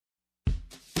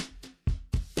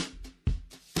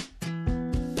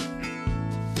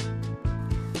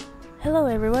Hello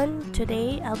everyone,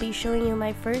 today I'll be showing you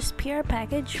my first PR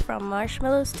package from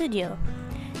Marshmallow Studio,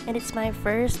 and it's my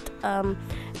first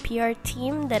PR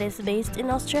team that is based in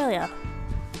Australia.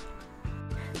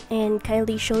 And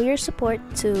kindly show your support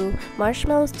to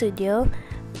Marshmallow Studio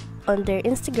on their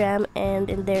Instagram and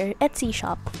in their Etsy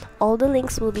shop. All the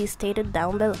links will be stated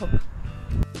down below.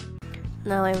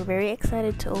 Now I'm very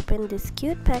excited to open this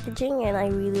cute packaging, and I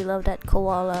really love that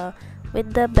koala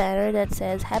with the banner that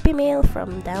says Happy Mail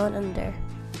from Down Under.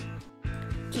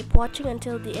 Keep watching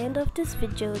until the end of this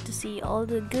video to see all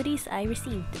the goodies I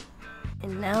received.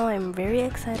 And now I'm very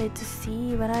excited to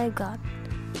see what I got.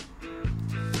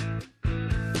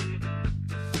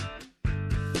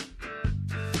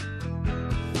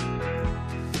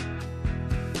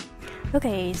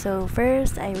 Okay, so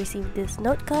first I received this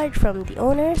note card from the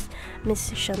owners,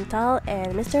 Miss Chantal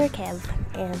and Mr.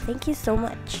 and thank you so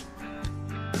much.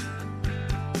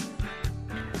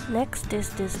 Next is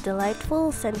this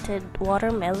delightful scented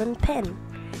watermelon pen,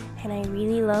 and I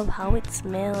really love how it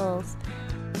smells.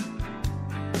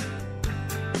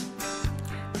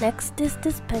 Next is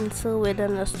this pencil with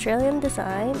an Australian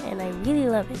design, and I really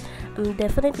love it. I'm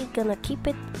definitely gonna keep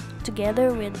it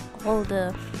together with all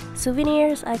the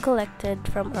souvenirs I collected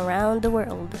from around the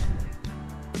world.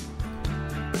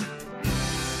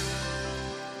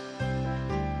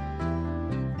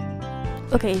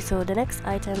 Okay, so the next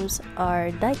items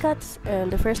are die cuts, and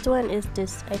the first one is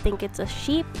this, I think it's a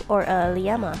sheep or a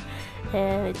llama,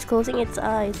 and it's closing its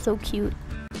eyes, so cute.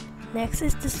 Next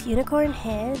is this unicorn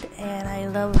head, and I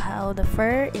love how the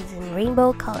fur is in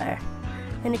rainbow color,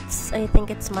 and I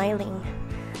think it's smiling.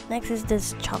 Next is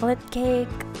this chocolate cake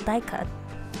die cut.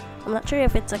 I'm not sure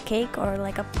if it's a cake or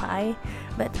like a pie,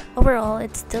 but overall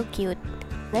it's still cute.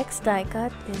 Next die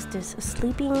cut is this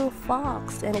sleeping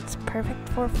fox, and it's perfect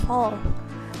for fall.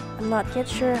 I'm not yet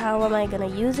sure how am I gonna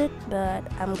use it, but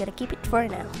I'm gonna keep it for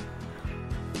now.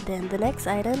 Then the next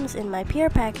items in my PR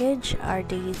package are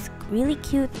these really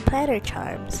cute planner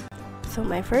charms. So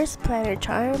my first planner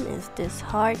charm is this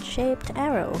heart-shaped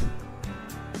arrow.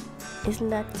 Isn't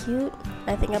that cute?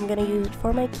 I think I'm gonna use it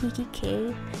for my Kiki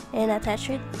K and attach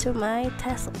it to my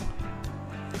tassel.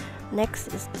 Next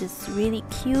is this really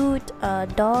cute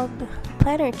dog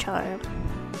planner charm.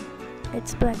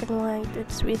 It's black and white,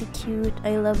 it's really cute,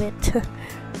 I love it.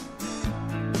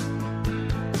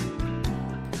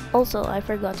 Also, I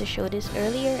forgot to show this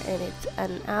earlier, and it's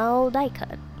an owl die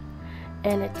cut.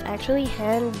 And it's actually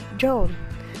hand drawn.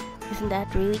 Isn't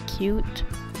that really cute?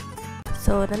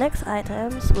 So the next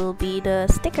items will be the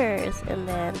stickers, and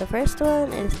then the first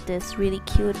one is this really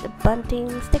cute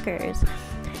bunting stickers.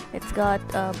 It's got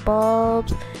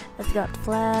bulbs, it's got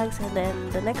flags, and then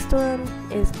the next one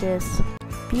is this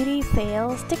beauty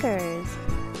fail stickers,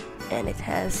 and it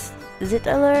has zit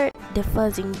alert,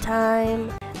 defuzzing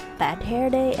time, bad hair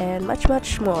day, and much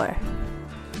more.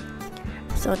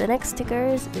 So the next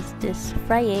stickers is this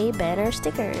Friday banner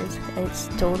stickers. It's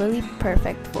totally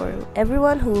perfect for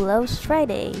everyone who loves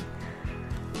Friday,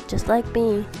 just like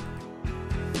me.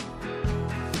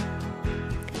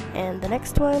 And the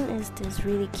next one is this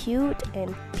really cute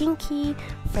and pinky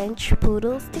French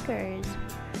poodle stickers,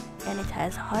 and it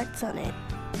has hearts on it.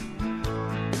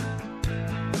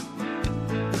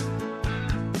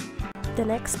 The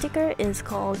next sticker is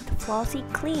called Flossy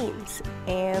Cleans,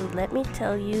 and let me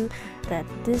tell you that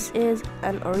this is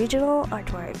an original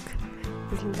artwork.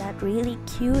 Isn't that really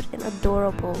cute and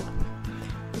adorable?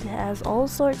 It has all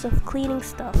sorts of cleaning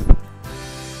stuff.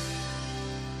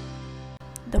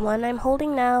 The one I'm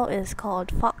holding now is called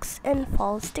Fox and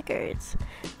Fall stickers,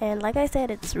 and like I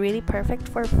said, it's really perfect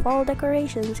for fall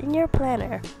decorations in your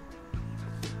planner.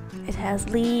 It has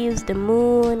leaves, the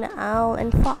moon, owl,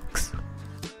 and fox.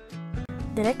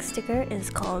 The next sticker is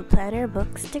called Planner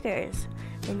Book stickers,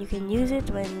 and you can use it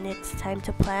when it's time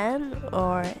to plan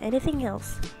or anything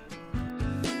else.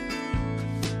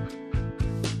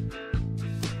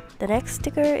 The next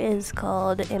sticker is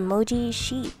called Emoji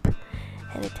Sheep,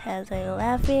 and it has a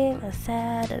laughing, a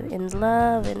sad, an in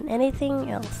love, and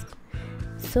anything else.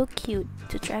 So cute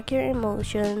to track your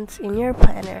emotions in your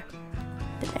planner.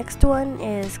 The next one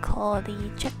is called the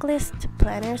Checklist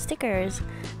Planner stickers,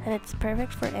 and it's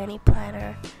perfect for any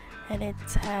planner, and it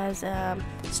has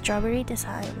strawberry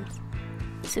designs.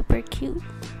 Super cute.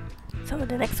 So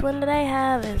the next one that I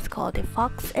have is called the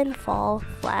Fox and Fall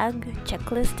Flag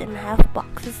Checklist and Half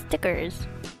Boxes stickers.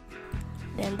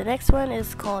 Then the next one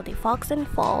is called the Fox and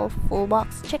Fall Full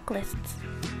Box Checklists.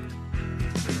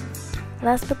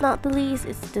 Last but not the least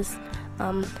is this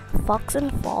Fox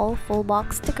and Fall Full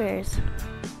Box stickers.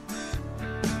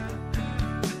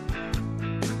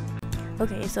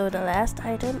 Okay, so the last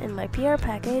item in my PR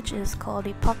package is called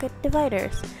the pocket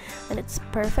dividers, and it's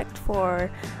perfect for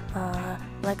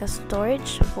like a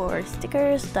storage for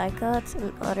stickers, die cuts,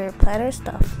 and other planner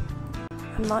stuff.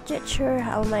 I'm not yet sure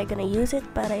how am I gonna use it,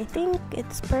 but I think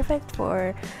it's perfect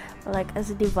for like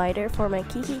as a divider for my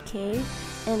KKK,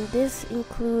 and this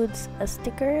includes a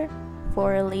sticker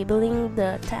for labeling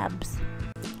the tabs.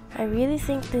 I really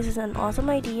think this is an awesome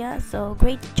idea, so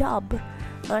great job,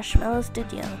 Marshmallow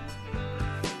Studio.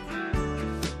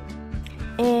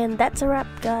 And that's a wrap,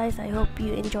 guys. I hope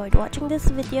you enjoyed watching this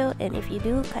video, and if you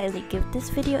do, kindly give this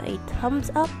video a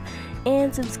thumbs up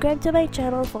and subscribe to my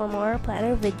channel for more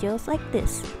planner videos like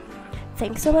this.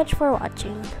 Thanks so much for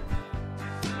watching.